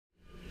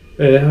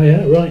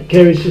Yeah, right.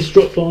 Kerry's just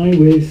dropped by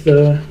with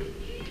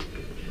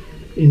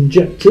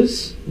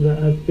injectors that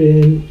have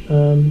been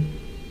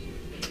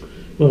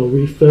well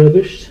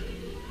refurbished.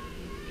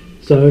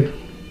 So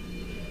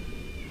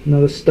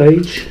another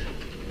stage.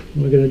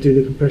 We're going to do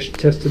the compression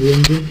test of the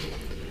engine,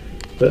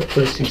 but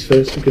first things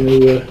first, we're going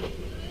to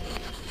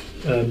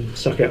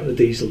suck out the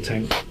diesel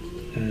tank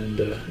and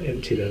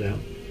empty that out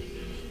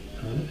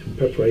in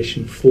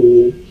preparation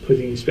for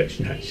putting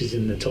inspection hatches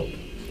in the top,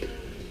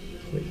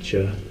 which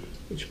will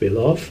be a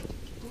laugh.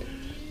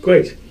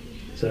 Great.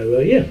 So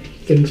yeah,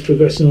 things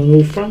progressing on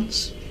all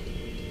fronts.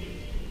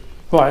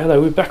 Right, hello,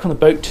 we're back on the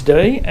boat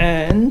today,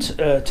 and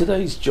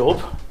today's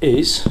job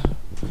is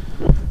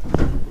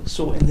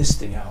sorting this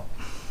thing out.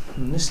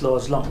 And this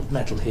large lump of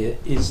metal here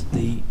is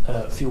the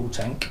fuel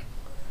tank.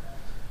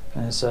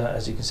 As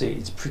you can see,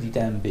 it's pretty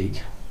damn big.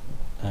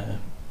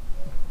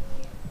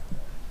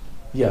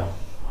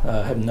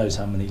 Heaven knows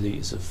how many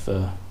litres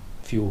of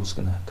fuel's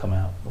going to come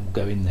out and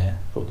go in there.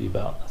 Probably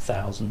about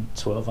 1,000,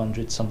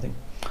 1,200 something.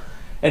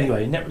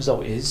 Anyway, net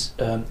result is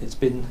it's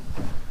been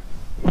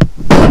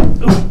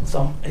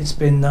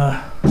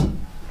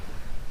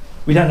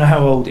we don't know how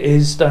old it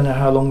is, don't know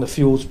how long the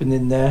fuel's been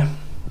in there,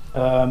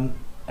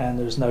 and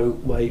there's no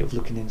way of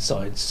looking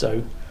inside.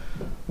 So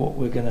what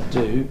we're going to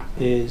do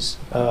is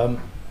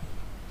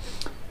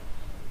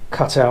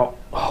cut out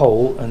a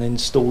hole and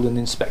install an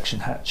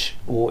inspection hatch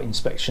or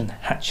inspection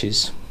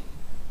hatches,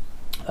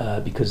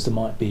 because there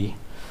might be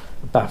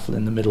a baffle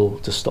in the middle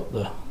to stop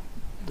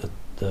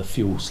the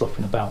fuel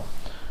slopping about.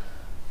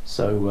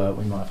 So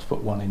we might have to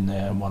put one in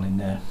there and one in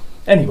there.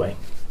 Anyway,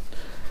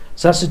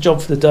 so that's the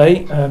job for the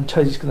day.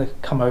 Tony's going to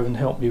come over and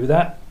help me with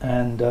that,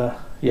 and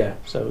yeah,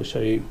 so we'll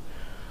show you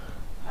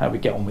how we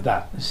get on with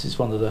that. This is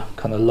one of the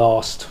kind of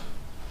last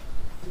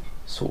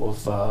sort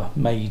of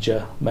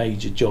major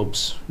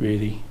jobs,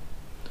 really.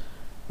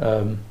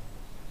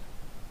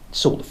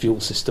 Sort the fuel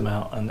system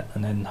out, and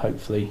then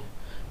hopefully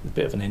with a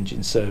bit of an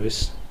engine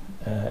service,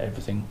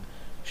 everything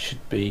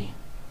should be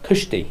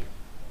cushy.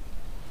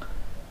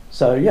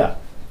 So yeah,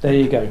 there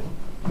you go.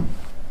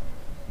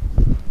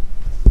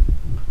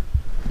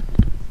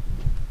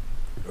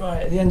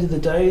 Right, at the end of the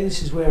day,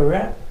 this is where we're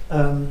at.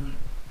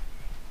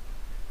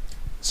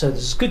 So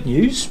there's good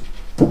news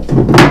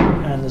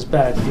and there's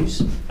bad news.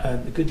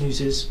 The good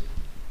news is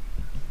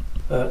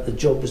the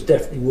job was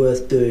definitely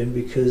worth doing,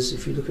 because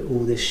if you look at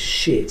all this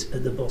shit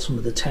at the bottom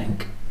of the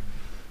tank,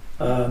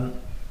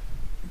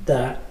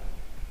 that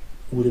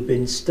would have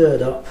been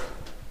stirred up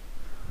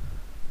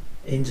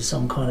into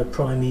some kind of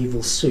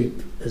primeval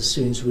soup as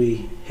soon as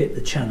we hit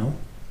the channel,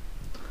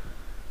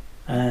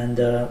 and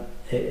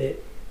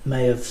it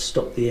may have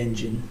stopped the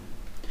engine.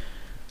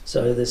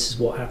 So this is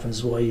what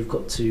happens, why you've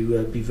got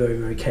to be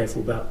very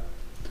careful about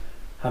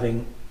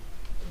having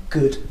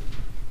good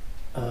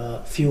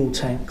fuel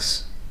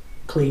tanks,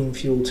 clean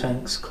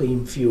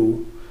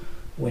fuel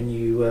when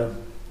you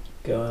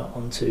go out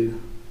onto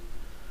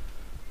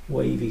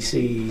wavy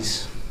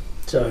seas.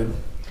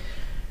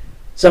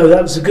 So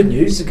that was the good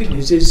news. The good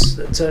news is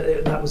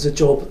that that was a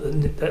job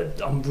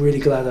that I'm really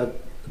glad I'd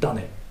done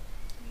it,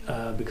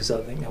 because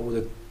I think that would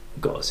have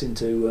got us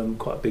into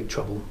quite big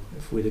trouble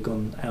if we'd have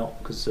gone out,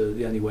 because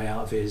the only way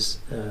out of it is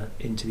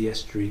into the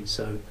estuary.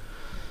 So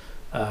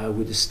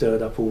we'd have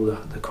stirred up all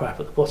the crap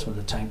at the bottom of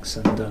the tanks,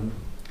 and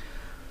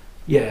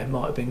yeah, it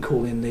might have been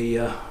calling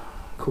the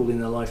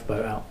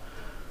lifeboat out,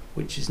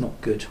 which is not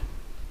good.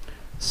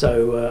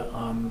 So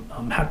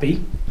I'm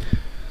happy.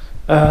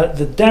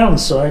 The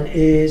downside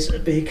is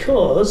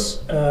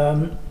because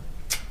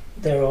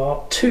there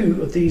are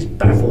two of these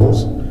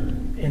baffles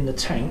in the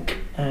tank,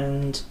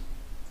 and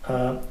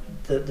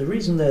the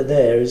reason they're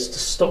there is to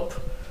stop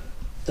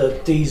the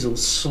diesel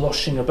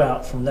sloshing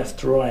about from left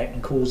to right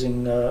and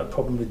causing a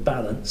problem with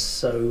balance.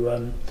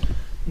 So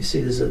you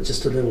see there's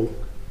just a little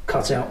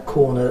cut out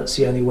corner. That's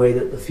the only way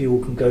that the fuel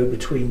can go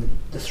between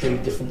the three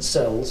different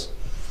cells.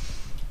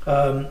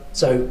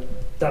 So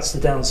that's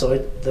the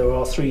downside. There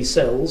are 3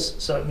 cells,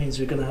 so it means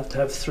we're going to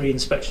have 3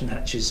 inspection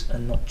hatches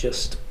and not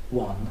just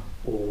one,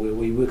 or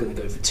we were going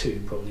to go for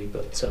 2 probably,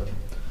 but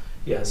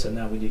yeah, so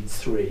now we need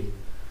 3.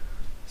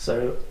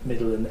 So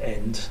middle and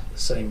end, the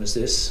same as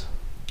this,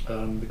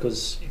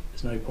 because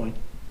there's no point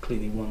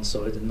cleaning one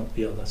side and not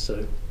the other.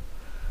 So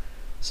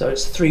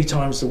it's 3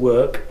 times the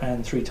work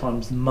and 3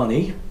 times the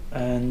money,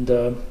 and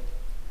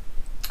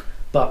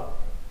but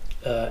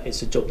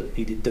it's a job that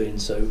needed doing.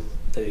 So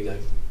there you go.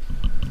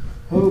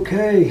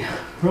 Okay,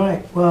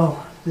 right.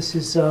 Well, this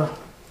is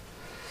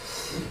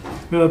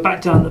we're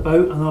back down the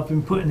boat, and I've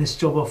been putting this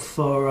job off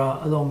for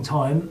a long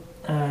time,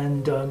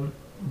 and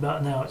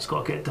about now it's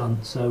got to get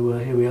done. So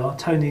here we are.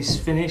 Tony's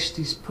finished.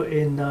 He's put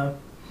in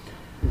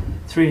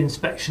 3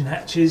 inspection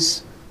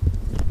hatches.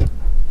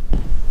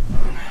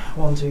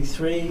 1, 2,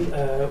 3.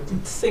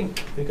 Didn't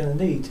think we're going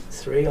to need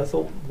 3. I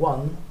thought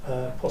 1,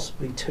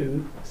 possibly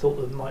 2. I thought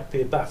there might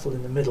be a baffle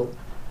in the middle,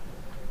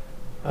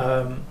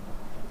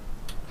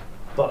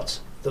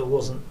 but there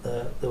wasn't.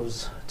 There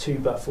was 2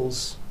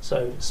 baffles,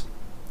 so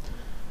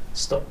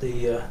stopped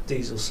the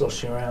diesel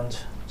sloshing around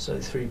so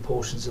 3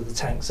 portions of the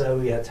tank. So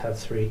we had to have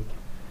three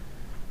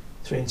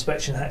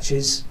inspection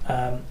hatches,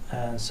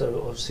 and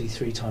so obviously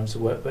 3 times the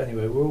work. But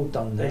anyway, we're all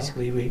done now.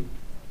 Basically,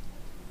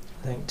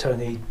 I think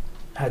Tony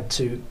had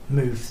to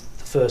move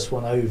the first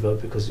one over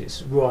because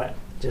it's right,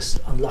 just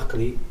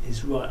unluckily,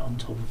 is right on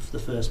top of the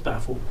first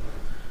baffle.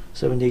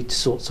 So we need to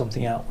sort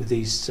something out with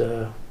these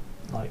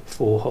like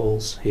 4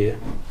 holes here.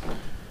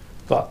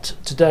 But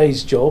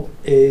today's job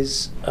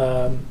is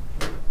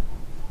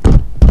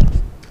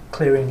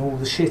clearing all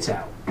the shit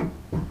out.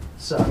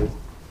 So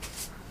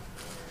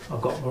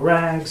I've got my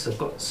rags, I've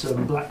got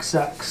some black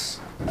sacks,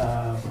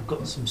 I've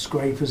got some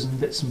scrapers and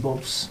bits and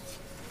bobs,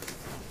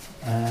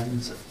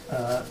 and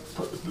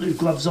put the blue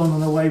gloves on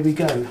and away we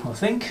go, I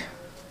think.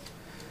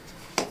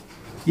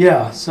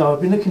 Yeah, so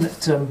I've been looking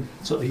at sort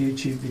of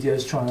YouTube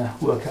videos trying to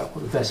work out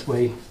what the best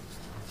way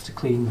to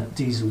clean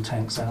diesel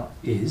tanks out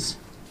is.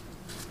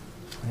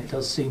 And it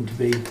does seem to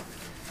be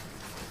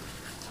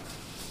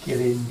get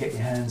in, get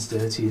your hands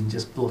dirty and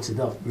just blot it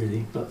up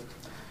really. But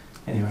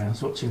anyway, I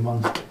was watching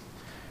one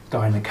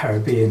guy in the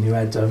Caribbean who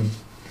had, I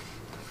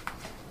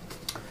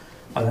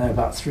don't know,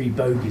 about 3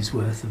 bogies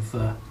worth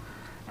of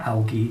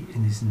algae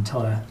in his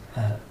entire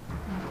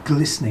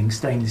glistening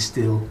stainless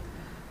steel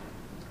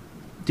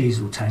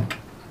diesel tank.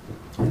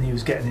 And he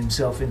was getting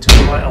himself into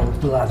a right old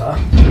blather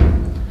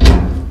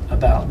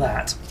about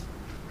that.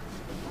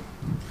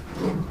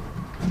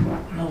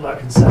 And all I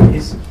can say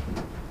is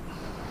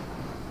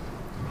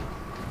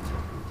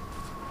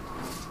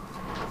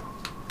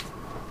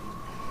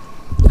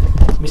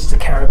Mr.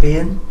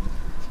 Caribbean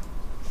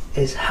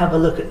is have a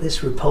look at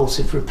this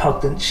repulsive,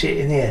 repugnant shit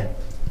in here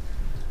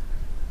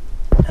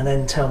and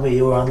then tell me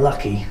you're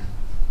unlucky.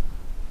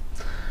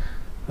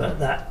 But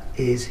that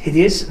is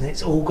hideous and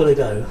it's all got to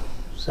go.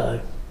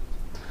 So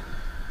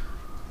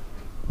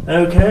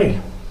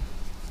okay.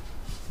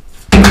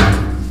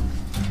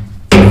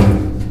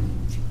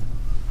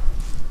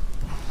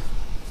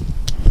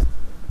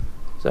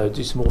 So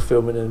do some more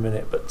filming in a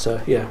minute, but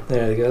yeah,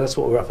 there you go, that's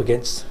what we're up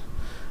against,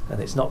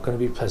 and it's not going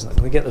to be pleasant. I'm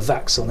going to get the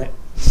vax on it,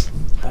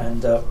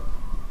 and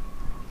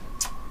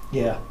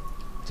yeah,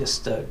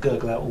 just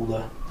gurgle out all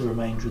the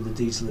remainder of the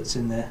diesel that's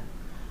in there,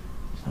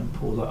 and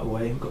pour that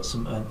away. We've got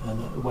some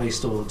a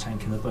waste oil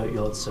tank in the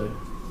boatyard, so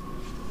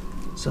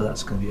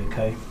that's going to be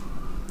okay.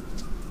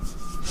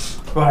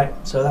 Right,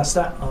 so that's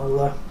that.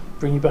 I'll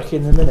bring you back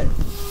in a minute.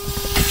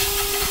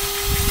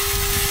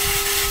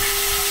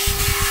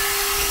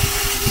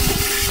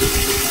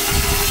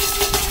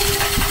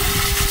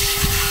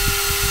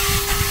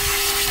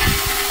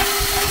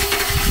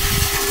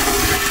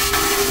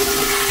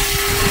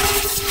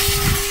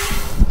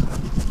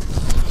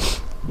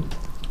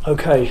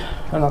 Okay,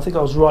 and I think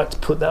I was right to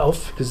put that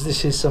off because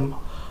this is some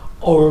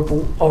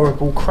horrible,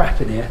 horrible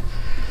crap in here.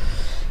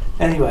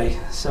 Anyway,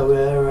 so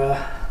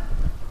we're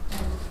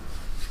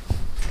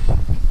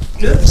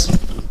oops.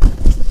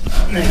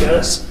 There you go,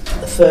 that's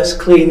the first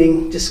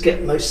cleaning. Just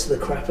get most of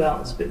the crap out.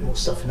 There's a bit more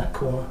stuff in that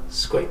corner.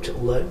 Scraped it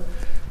all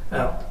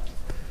out.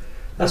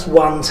 That's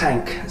one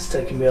tank. It's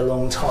taken me a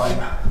long time.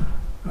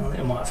 I think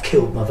I might have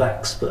killed my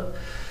vax, but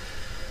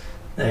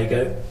there you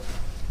go.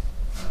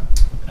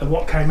 And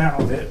what came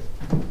out of it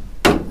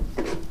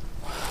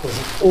was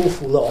an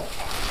awful lot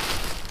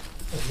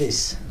of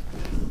this.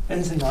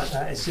 Anything like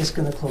that, it's just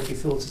going to clog your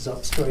filters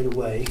up straight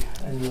away,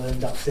 and you'll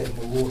end up filling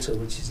with water,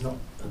 which is not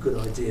a good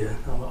idea.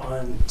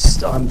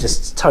 I'm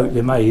just totally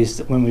amazed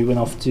that when we went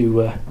off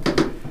to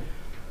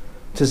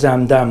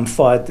Zamdam,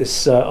 fired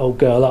this old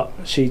girl up,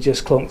 she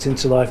just clonked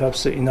into life,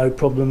 absolutely no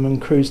problem,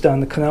 and cruised down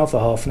the canal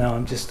for half an hour.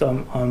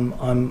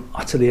 I'm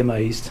utterly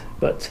amazed.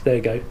 But there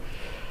you go.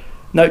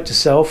 Note to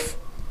self: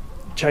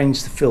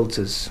 change the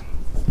filters.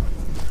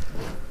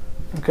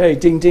 Okay,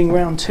 ding ding,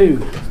 round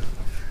 2.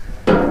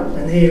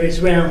 And here is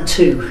round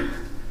 2.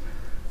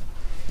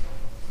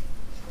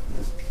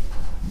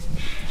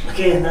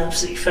 Again,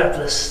 absolutely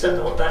fabulous. Don't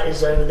know what that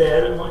is over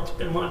there.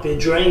 It might be a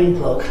drain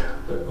plug,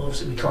 but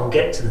obviously we can't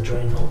get to the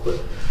drain hole. But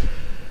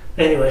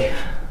anyway,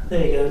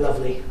 there you go,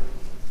 lovely.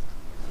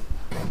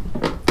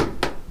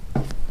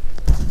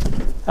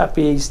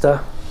 Happy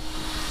Easter.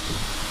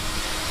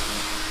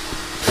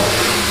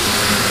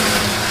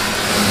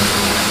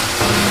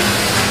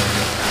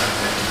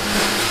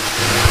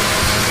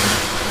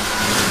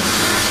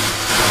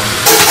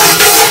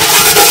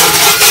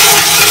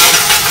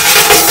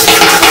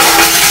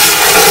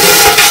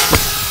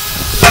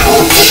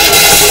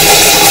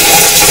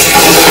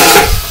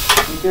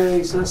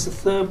 Okay, so that's the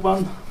third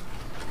one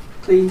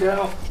cleaned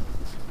out.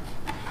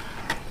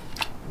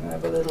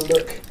 Have a little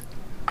look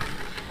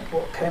at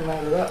what came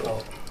out of that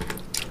lot.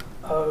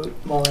 Oh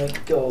my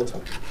god.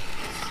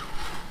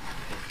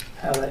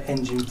 How that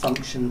engine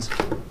functions,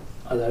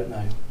 I don't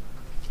know.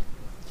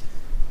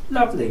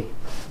 Lovely.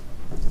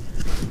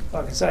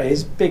 Like I say,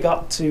 it's big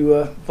up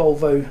to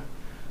Volvo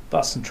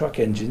bus and truck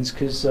engines,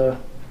 because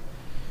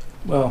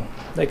well,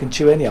 they can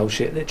chew any old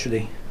shit,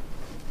 literally.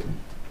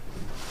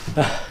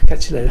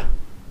 Catch you later.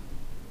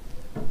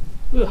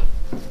 Ugh.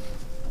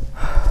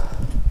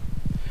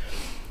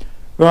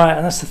 Right,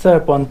 and that's the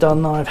third one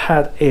done. I've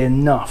had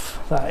enough.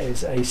 That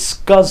is a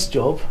scuzz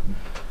job.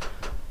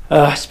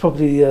 It's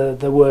probably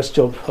the worst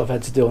job I've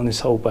had to do on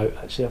this whole boat,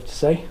 actually, I have to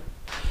say.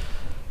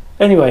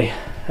 Anyway,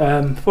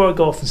 before I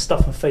go off and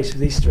stuff my face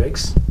with Easter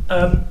eggs,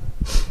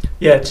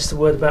 yeah, just a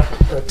word about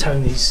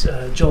Tony's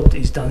job that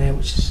he's done here,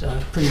 which is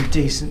a pretty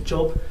decent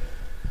job,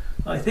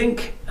 I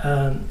think.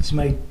 He's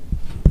made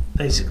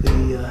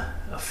basically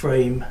a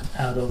frame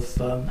out of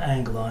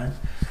angle iron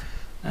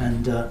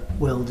and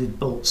welded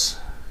bolts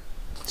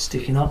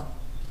sticking up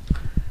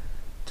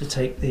to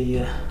take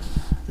the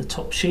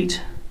top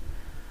sheet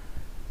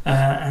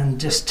and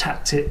just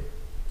tacked it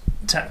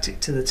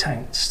to the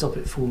tank to stop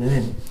it falling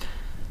in,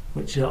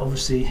 which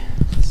obviously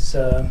is,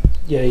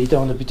 yeah, you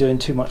don't want to be doing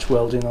too much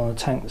welding on a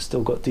tank that's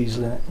still got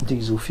diesel in it,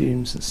 diesel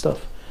fumes and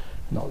stuff.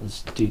 Not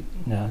as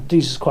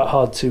diesel's quite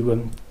hard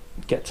to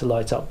get to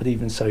light up, but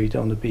even so, you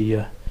don't want to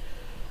be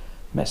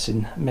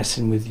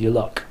messing with your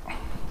luck,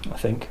 I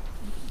think.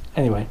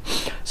 Anyway,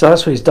 so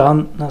that's what he's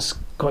done. That's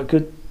quite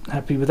good.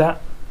 Happy with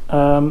that.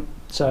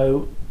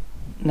 So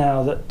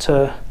now that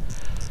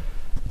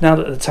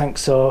the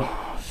tanks are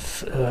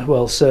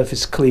well,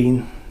 surface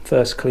clean,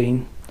 first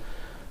clean,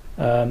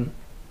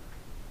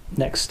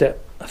 next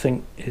step I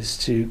think is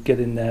to get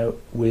in there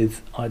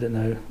with, I don't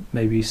know,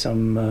 maybe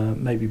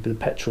some maybe a bit of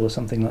petrol or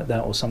something like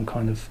that, or some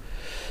kind of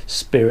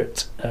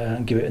spirit,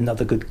 and give it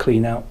another good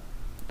clean out.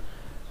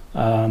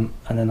 And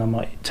then I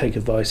might take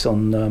advice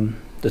on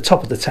the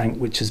top of the tank,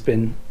 which has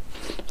been,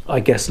 I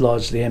guess,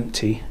 largely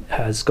empty,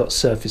 has got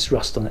surface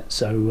rust on it,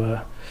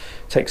 so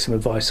take some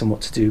advice on what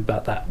to do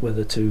about that,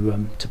 whether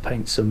to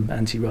paint some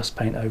anti-rust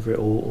paint over it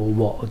or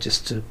what, or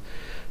just to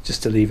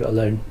leave it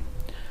alone.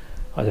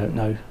 I don't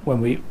know.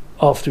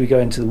 After we go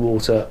into the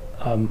water,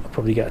 I'll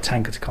probably get a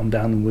tanker to come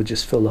down and we'll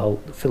just fill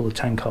the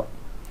tank up,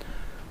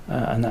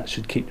 and that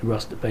should keep the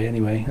rust at bay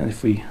anyway. And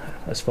if we,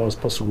 as far as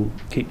possible,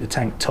 keep the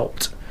tank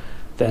topped,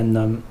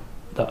 then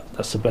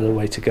that's a better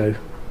way to go.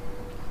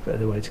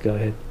 Better way to go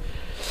ahead.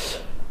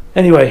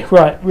 Anyway,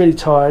 right, really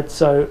tired,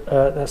 so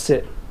that's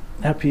it.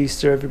 Happy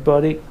Easter,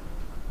 everybody,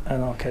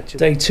 and I'll catch you.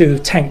 Day 2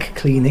 of tank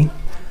cleaning,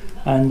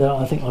 and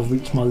I think I've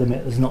reached my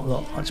limit. There's not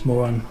much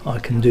more I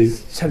can do.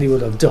 Tell you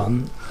what I've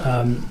done.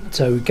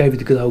 So we gave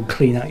it a good old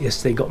clean out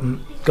yesterday, got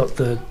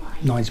the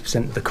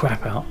 90% of the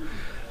crap out,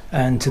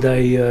 and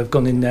today I've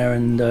gone in there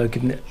and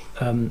given it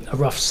a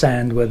rough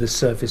sand where the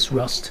surface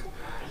rust.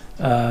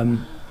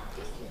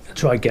 I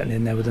tried getting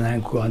in there with an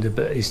angle grinder,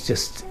 but it's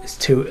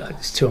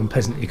too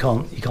unpleasant. You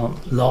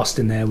can't last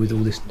in there with all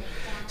this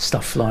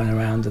stuff flying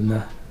around and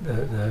the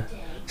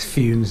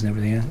fumes and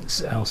everything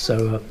else.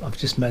 So I've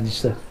just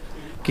managed to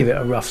give it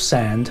a rough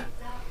sand,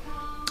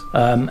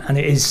 and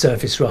it is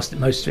surface rust.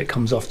 Most of it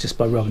comes off just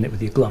by rubbing it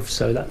with your gloves,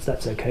 so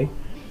that's okay.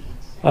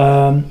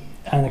 And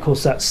of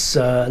course that's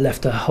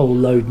left a whole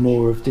load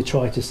more of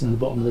detritus in the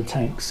bottom of the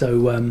tank. So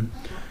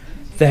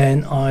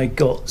then I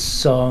got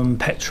some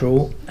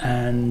petrol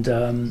and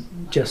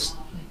just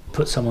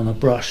put some on a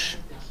brush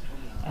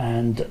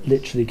and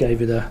literally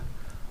gave it a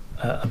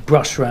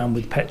brush round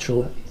with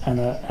petrol and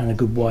a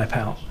good wipe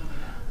out.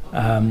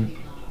 And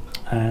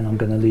I'm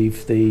going to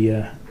leave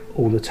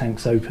all the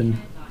tanks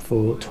open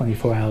for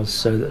 24 hours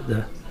so that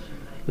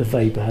the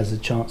vapour has a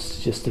chance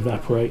to just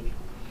evaporate,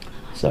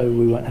 so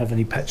we won't have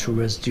any petrol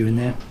residue in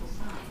there.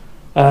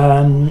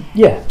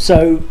 Yeah,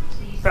 so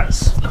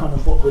that's kind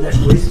of what we're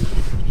left with.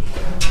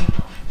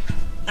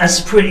 That's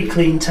a pretty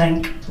clean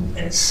tank.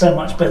 It's so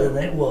much better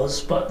than it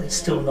was, but it's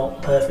still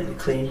not perfectly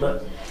clean,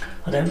 but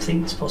I don't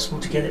think it's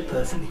possible to get it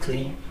perfectly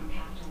clean.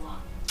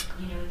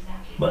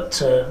 But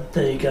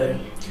there you go.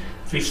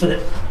 If we fill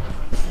it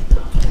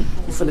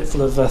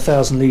full of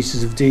 1,000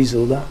 litres of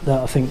diesel, that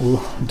I think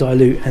will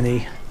dilute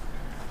any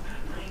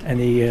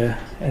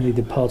of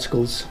the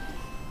particles.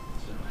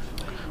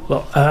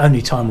 Well,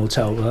 only time will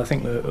tell, but I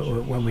think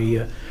when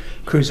we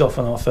cruise off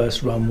on our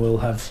first run, we'll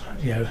have,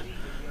 you know,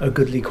 a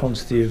goodly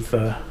quantity of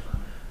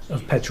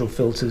petrol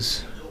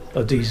filters,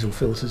 or diesel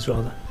filters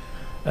rather.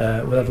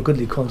 We'll have a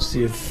goodly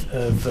quantity of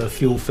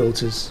fuel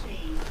filters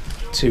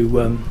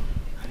to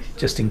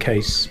just in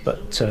case.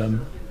 But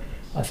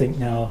I think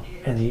now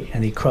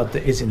any crud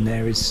that is in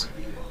there is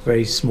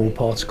very small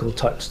particle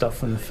type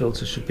stuff, and the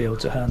filter should be able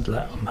to handle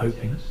that. I'm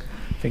hoping,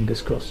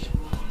 fingers crossed.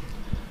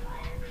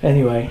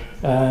 Anyway,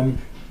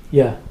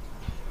 yeah,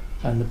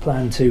 and the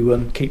plan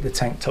to keep the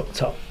tank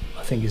topped up,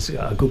 I think, is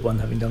a good one,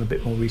 having done a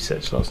bit more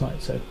research last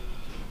night. So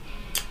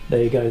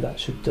there you go, that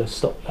should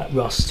stop that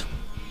rust.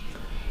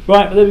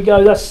 Right, but there we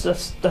go, that's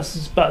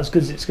about as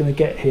good as it's going to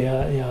get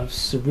here. Yeah,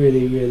 it's a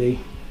really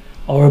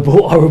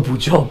horrible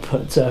job,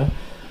 but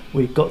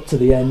we got to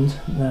the end.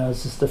 Now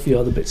there's just a few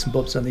other bits and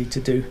bobs I need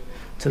to do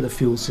to the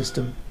fuel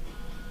system,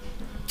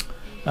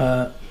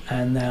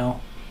 and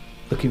now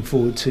looking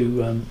forward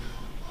to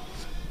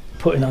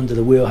putting under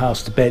the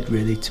wheelhouse to bed,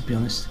 really, to be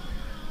honest.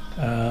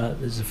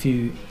 There's a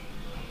few,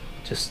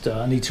 just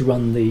I need to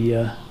run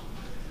the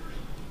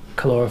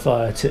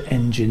calorifier to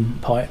engine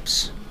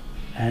pipes,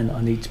 and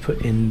I need to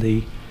put in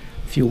the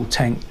fuel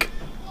tank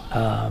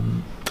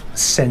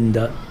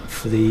sender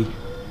for the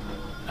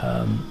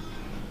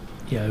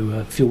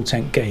fuel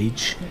tank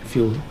gauge,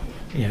 fuel,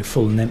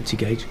 full and empty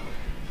gauge.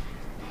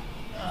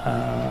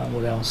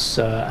 What else?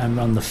 And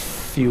run the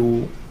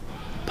fuel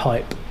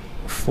pipe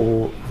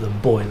for the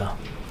boiler.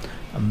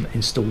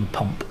 Install the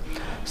pump.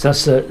 So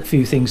that's a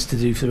few things to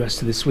do for the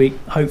rest of this week.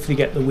 Hopefully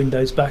get the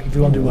windows back. If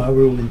you're wondering why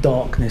we're all in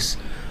darkness,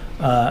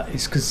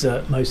 it's because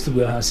most of the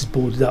warehouse is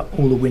boarded up.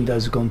 All the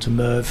windows have gone to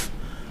Merv.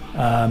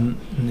 And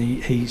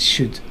he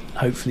should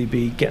hopefully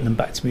be getting them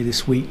back to me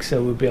this week,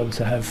 so we'll be able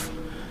to have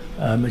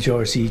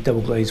majority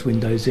double glazed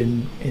windows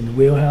in the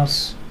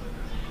wheelhouse.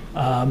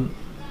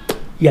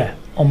 Yeah,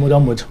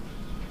 onward.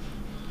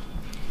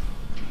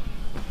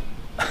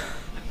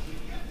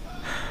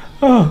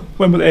 Oh,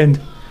 when will it end?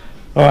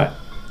 Alright,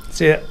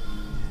 see ya.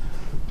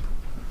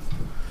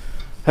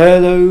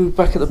 Hello,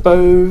 back at the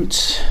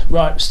boat.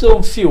 Right, still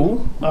on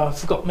fuel. I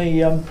forgot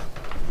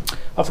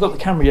the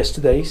camera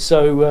yesterday,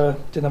 so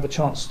didn't have a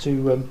chance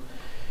to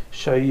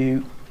show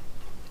you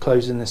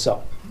closing this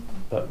up.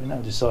 But we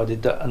now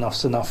decided that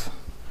enough's enough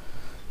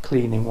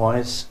cleaning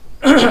wise.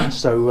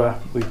 So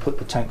we put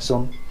the tanks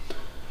on.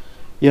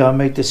 Yeah, I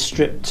made this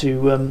strip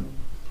to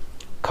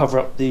cover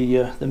up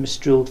the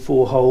misdrilled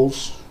 4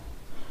 holes,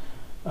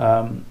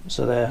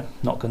 so they're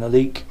not going to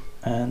leak,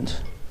 and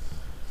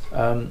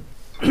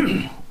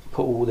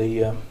put all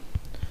the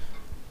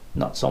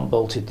nuts on,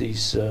 bolted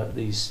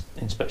these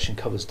inspection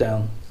covers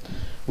down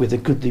with a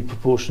goodly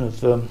proportion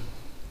of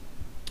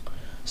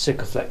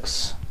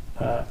Sikaflex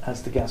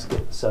as the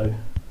gasket. So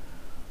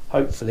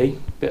hopefully,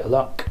 bit of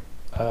luck,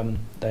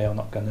 they are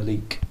not going to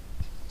leak.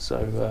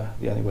 So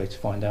the only way to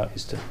find out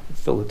is to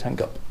fill the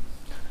tank up.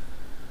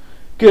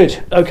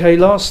 Good. Okay,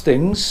 last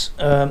things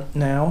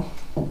now.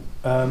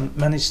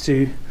 Managed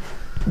to.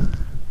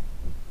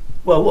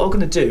 Well, what I'm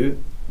going to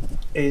do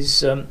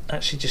is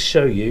actually just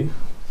show you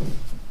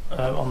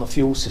on the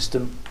fuel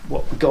system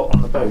what we got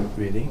on the boat.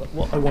 Really,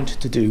 what I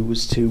wanted to do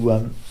was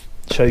to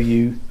show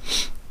you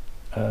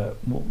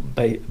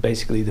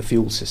basically the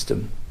fuel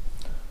system.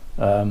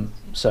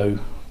 So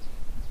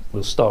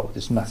we'll start with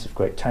this massive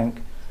great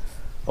tank.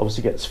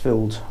 Obviously gets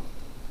filled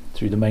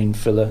through the main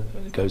filler,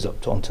 it goes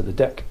up onto the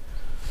deck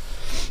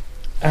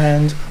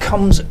and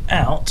comes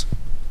out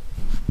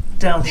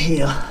down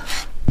here.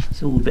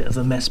 It's all a bit of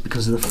a mess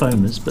because of the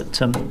foamers, but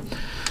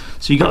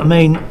so you got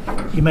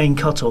your main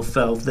cut-off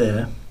valve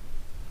there.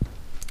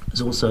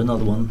 There's also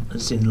another one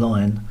that's in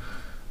line,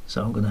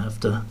 so I'm going to have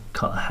to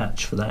cut a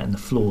hatch for that in the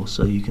floor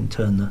so you can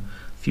turn the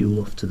fuel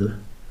off to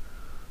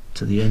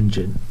the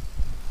engine.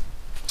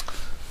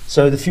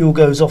 So the fuel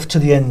goes off to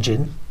the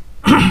engine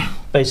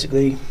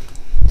basically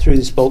through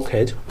this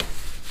bulkhead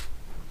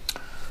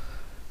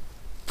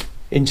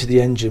into the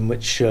engine,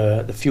 which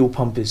the fuel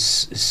pump is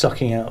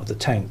sucking out of the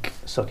tank,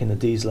 sucking the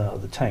diesel out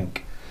of the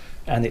tank,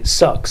 and it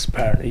sucks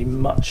apparently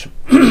much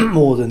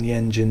more than the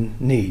engine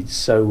needs.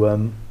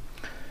 So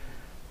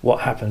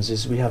what happens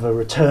is we have a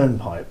return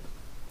pipe,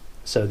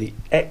 so the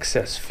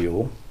excess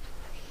fuel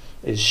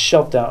is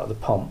shoved out of the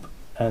pump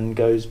and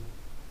goes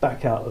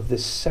back out of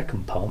this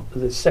second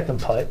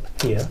pipe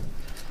here,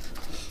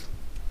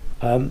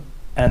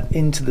 and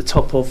into the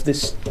top of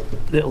this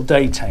little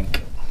day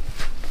tank.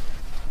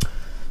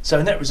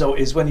 So net result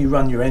is when you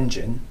run your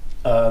engine,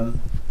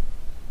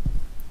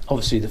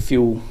 obviously the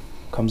fuel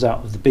comes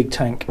out of the big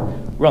tank,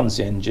 runs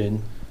the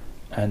engine,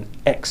 and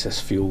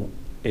excess fuel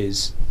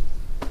is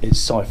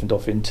siphoned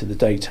off into the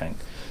day tank.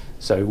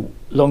 So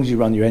long as you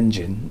run your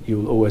engine,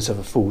 you'll always have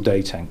a full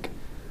day tank,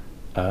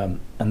 and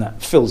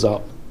that fills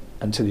up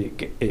until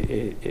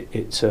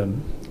it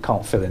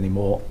can't fill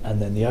anymore, and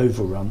then the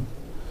overrun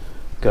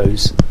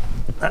goes.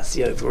 That's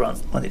the overrun.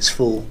 When it's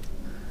full,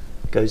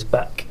 goes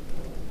back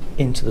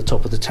into the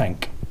top of the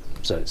tank,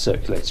 so it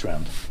circulates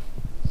around.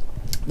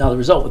 Now the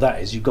result of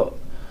that is you've got,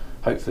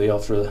 hopefully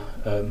after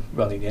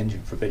running the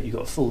engine for a bit, you've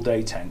got a full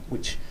day tank,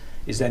 which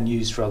is then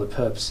used for other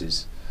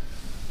purposes.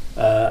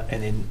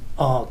 And in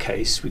our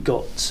case, we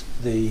got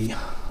the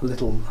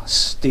little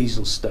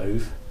diesel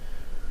stove,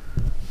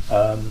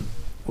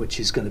 which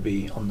is going to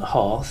be on the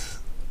hearth,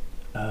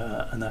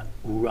 and that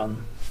will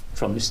run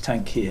from this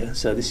tank here.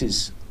 So this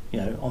is,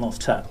 on off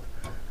tap,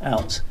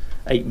 out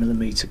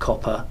 8mm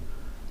copper,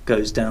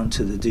 goes down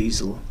to the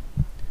diesel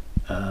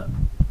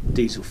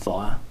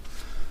fire,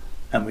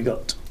 and we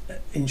got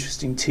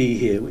interesting T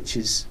here, which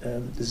is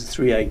there's a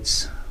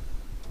 3/8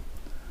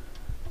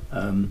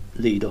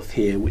 lead off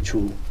here, which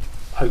will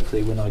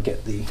hopefully, when I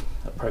get the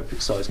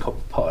appropriate size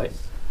copper pipe,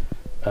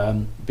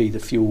 be the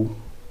fuel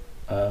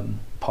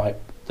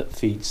pipe that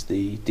feeds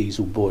the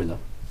diesel boiler,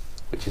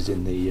 which is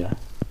in the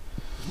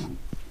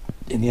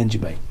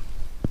engine bay.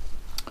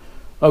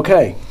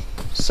 Okay,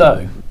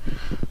 so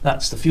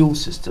that's the fuel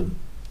system.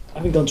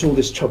 Having gone to all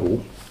this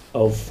trouble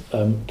of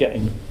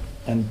getting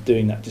and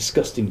doing that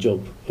disgusting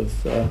job of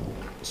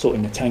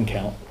sorting the tank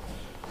out,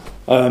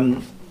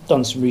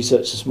 done some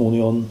research this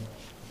morning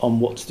on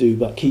what to do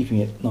about keeping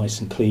it nice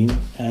and clean,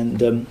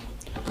 and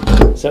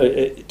so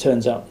it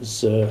turns out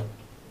as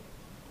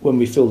when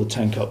we fill the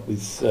tank up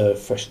with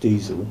fresh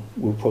diesel,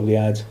 we'll probably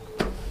add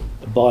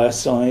a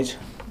biocide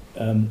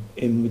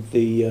in with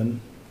the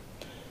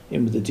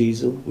in with the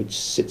diesel, which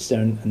sits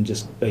there and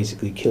just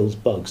basically kills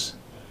bugs.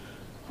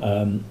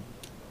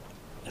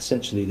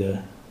 Essentially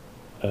the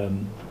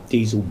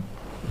diesel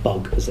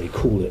bug, as they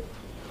call it.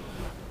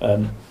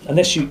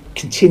 Unless you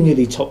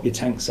continually top your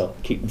tanks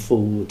up, keep them full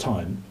all the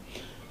time,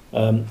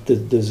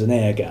 there's an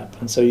air gap,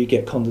 and so you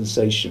get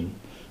condensation.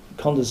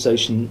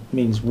 Condensation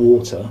means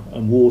water,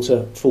 and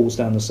water falls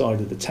down the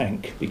side of the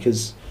tank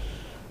because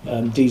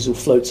diesel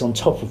floats on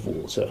top of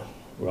water,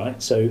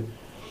 right? So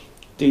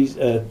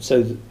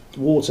the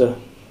water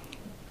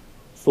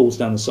falls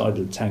down the side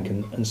of the tank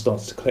and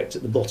starts to collect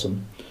at the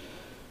bottom.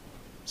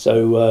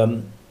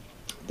 So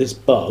this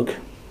bug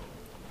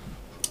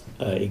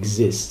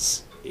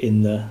exists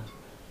in the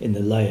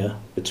layer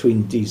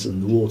between the diesel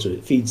and the water.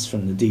 It feeds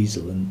from the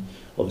diesel and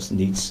obviously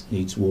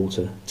needs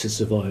water to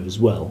survive as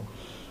well.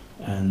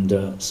 And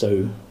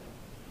so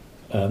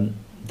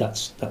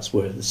that's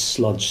where the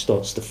sludge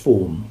starts to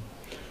form.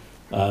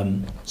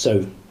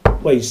 So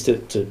ways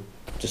to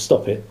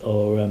stop it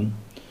are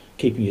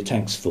keeping your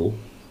tanks full,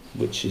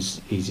 which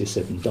is easier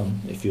said than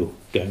done if you're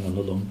going on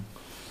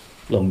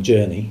a long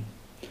journey,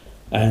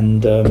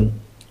 and the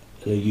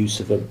use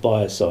of a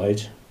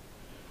biocide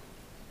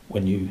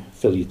when you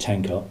fill your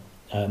tank up,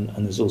 and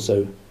there's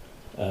also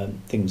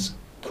things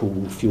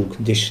called fuel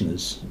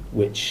conditioners,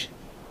 which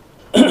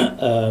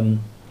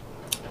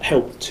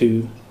help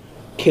to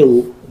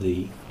kill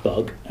the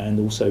bug and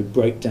also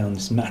break down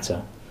this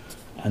matter,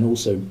 and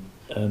also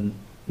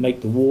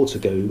make the water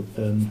go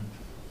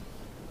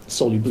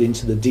soluble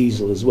into the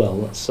diesel as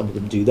well. Some of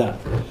them do that.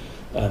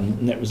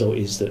 Net result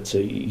is that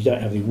you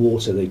don't have any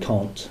water,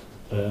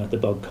 the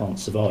bug can't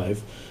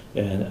survive,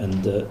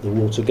 and the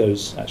water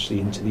goes actually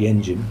into the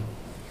engine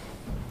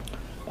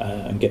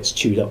and gets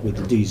chewed up with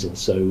the diesel,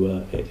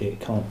 so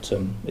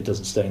it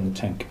doesn't stay in the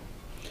tank.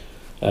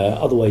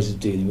 Other ways of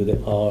dealing with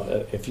it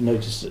are, if you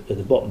notice at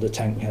the bottom of the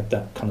tank we had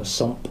that kind of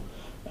sump,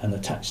 and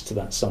attached to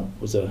that sump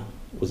was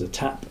a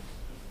tap,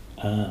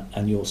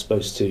 and you're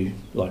supposed to,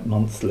 like,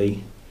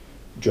 monthly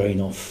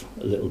drain off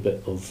a little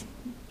bit of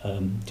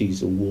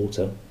diesel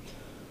water.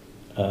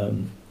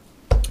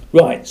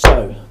 Right,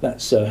 so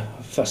that's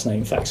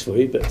fascinating facts for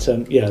you, but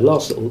yeah,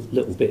 last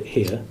little bit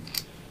here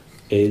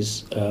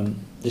is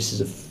this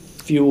is a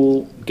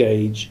fuel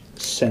gauge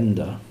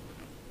sender,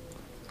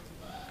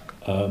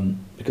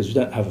 because we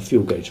don't have a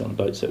fuel gauge on the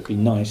boat, so it'd be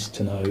nice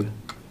to know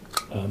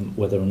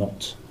whether or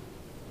not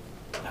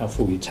how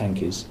full your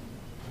tank is.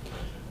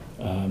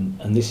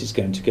 And this is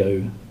going to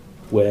go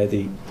where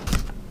the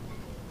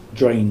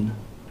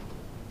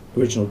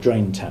original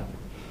drain tap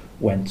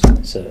went.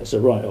 It's a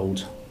right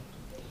old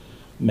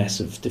mess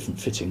of different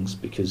fittings,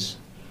 because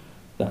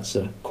that's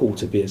a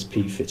quarter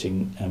BSP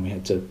fitting, and we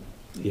had to,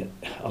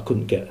 I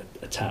couldn't get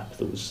a tap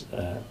that was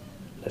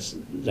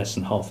less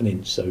than half an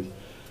inch, so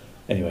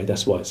anyway,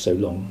 that's why it's so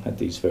long. Had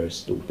these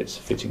various little bits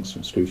of fittings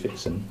from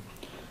Screwfix,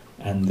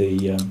 and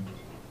the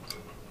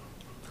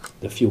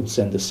fuel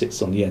sender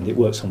sits on the end. It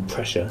works on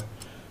pressure,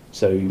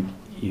 so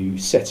you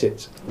set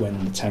it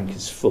when the tank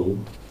is full,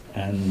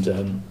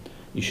 and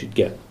you should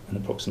get an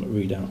approximate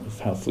readout of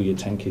how full your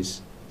tank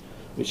is,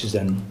 which is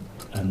then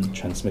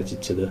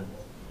transmitted to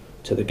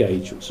the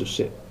gauge, which will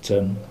sit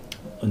in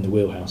the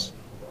wheelhouse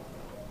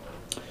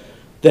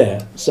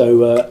there.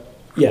 So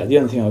yeah, the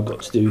only thing I've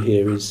got to do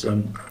here is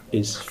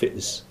fit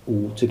this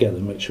all together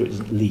and make sure it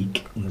doesn't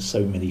leak, and there's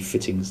so many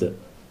fittings that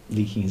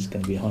leaking is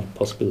going to be a high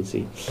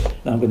possibility.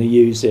 Now I'm going to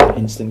use an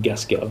instant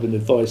gasket. I've been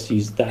advised to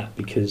use that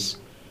because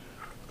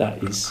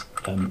that is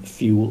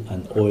fuel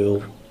and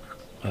oil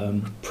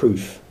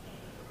proof,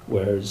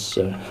 whereas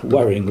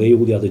worryingly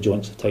all the other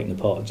joints I've taken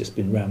apart have just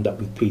been rammed up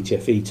with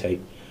PTFE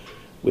tape,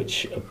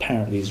 which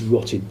apparently is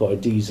rotted by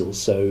diesel,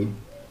 so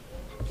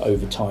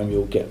over time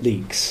you'll get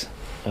leaks.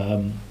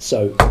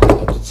 So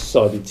I've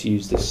decided to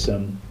use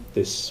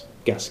this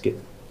gasket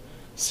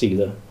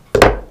sealer.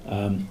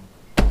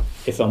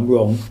 If I'm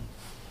wrong,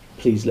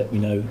 please let me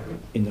know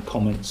in the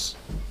comments,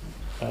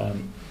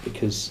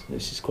 because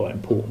this is quite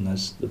important,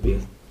 as there'll be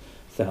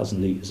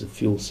 1,000 litres of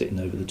fuel sitting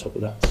over the top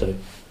of that. So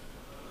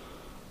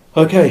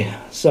okay,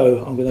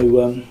 so I'm going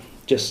to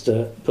just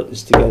put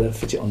this together,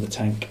 fit it on the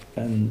tank,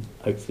 and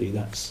hopefully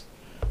that's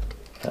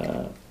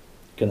going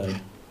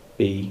to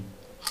be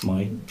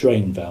my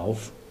drain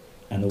valve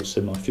and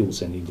also my fuel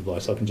sending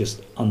device. I can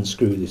just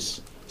unscrew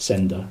this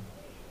sender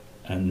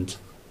and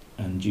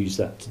use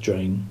that to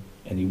drain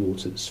any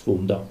water that's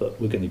formed up, but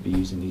we're going to be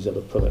using these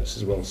other products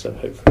as well, so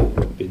hopefully it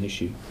won't be an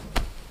issue.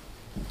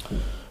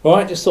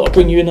 Alright, just thought I'd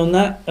bring you in on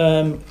that.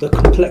 The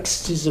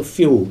complexities of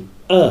fuel.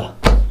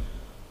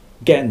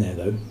 Getting there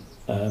though.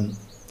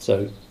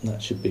 So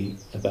that should be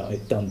about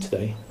it done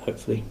today,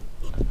 hopefully.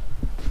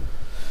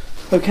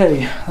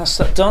 Okay, that's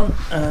that done.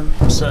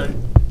 So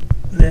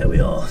there we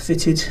are,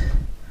 fitted.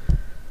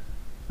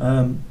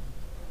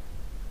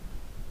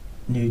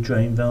 New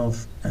drain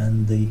valve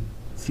and the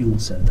fuel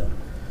sender.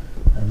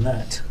 And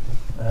that,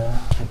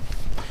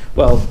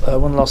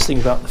 one last thing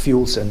about the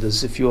fuel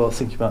senders. If you are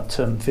thinking about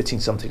fitting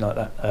something like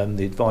that,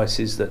 the advice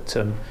is that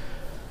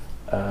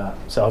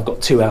So I've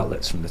got two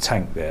outlets from the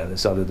tank there.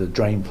 There's either the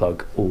drain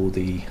plug or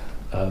the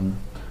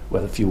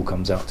where the fuel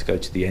comes out to go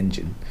to the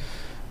engine.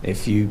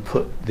 If you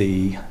put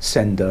the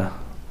sender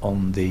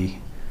on the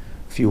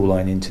fuel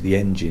line into the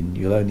engine,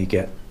 you'll only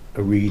get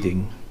a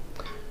reading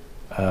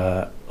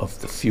of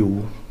the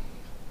fuel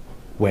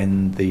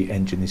when the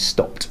engine is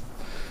stopped,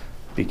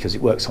 because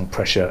it works on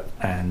pressure,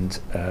 and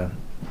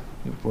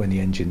when the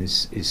engine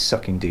is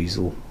sucking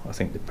diesel, I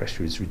think the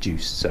pressure is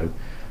reduced, so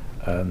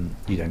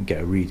you don't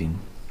get a reading.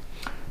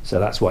 So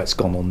that's why it's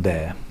gone on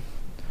there.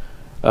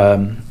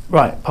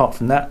 Right, apart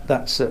from that,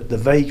 that's the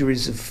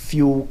vagaries of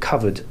fuel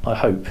covered, I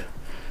hope.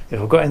 If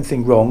I've got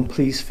anything wrong,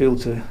 please feel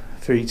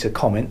free to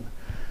comment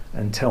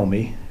and tell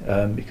me,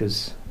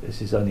 because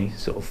this is only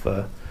sort of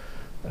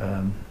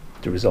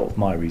the result of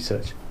my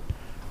research.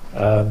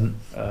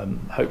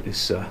 Hope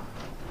this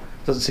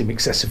doesn't seem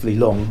excessively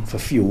long for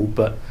fuel,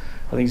 but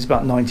I think it's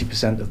about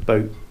 90% of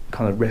boat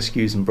kind of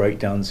rescues and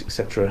breakdowns,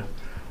 etc.,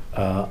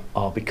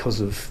 are because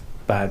of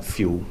bad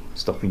fuel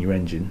stopping your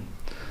engine.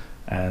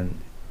 And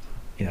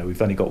you know,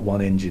 we've only got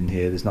one engine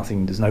here.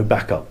 There's no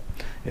backup.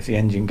 If the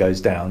engine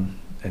goes down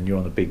and you're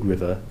on a big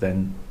river,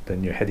 then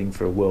you're heading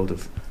for a world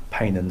of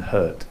pain and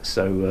hurt.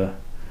 So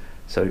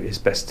so it's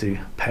best to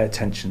pay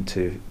attention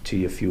to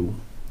your fuel.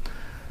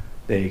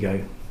 There you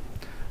go.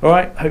 All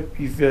right, hope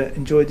you've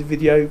enjoyed the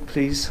video.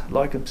 Please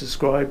like and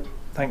subscribe.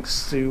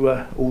 Thanks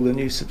to all the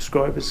new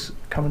subscribers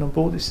coming on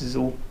board. This is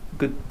all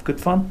good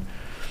fun.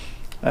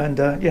 And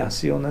yeah,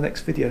 see you on the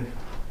next video.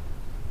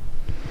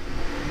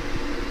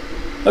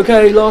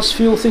 Okay, last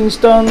fuel things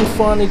done.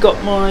 Finally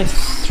got my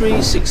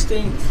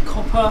 3/16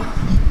 copper,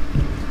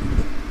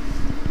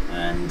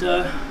 and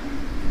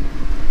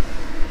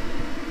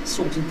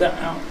sorted that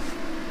out.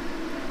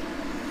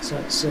 So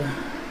it's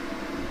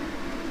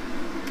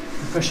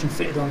compression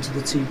fitted onto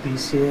the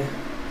T-piece here.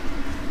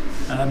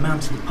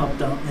 Mounted the pump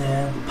down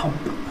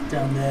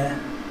there,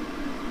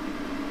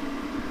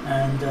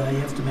 and you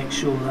have to make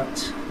sure that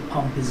the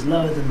pump is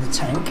lower than the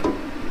tank,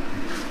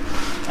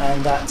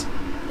 and that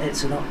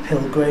it's an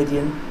uphill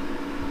gradient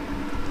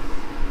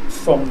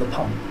from the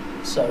pump.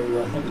 So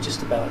I think we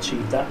just about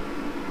achieved that.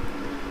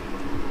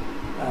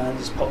 And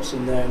this pops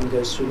in there and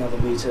goes through another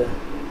meter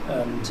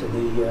to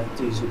the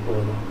diesel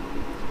boiler.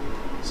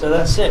 So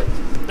that's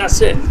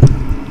it.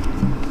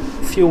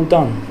 Fuel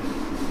done.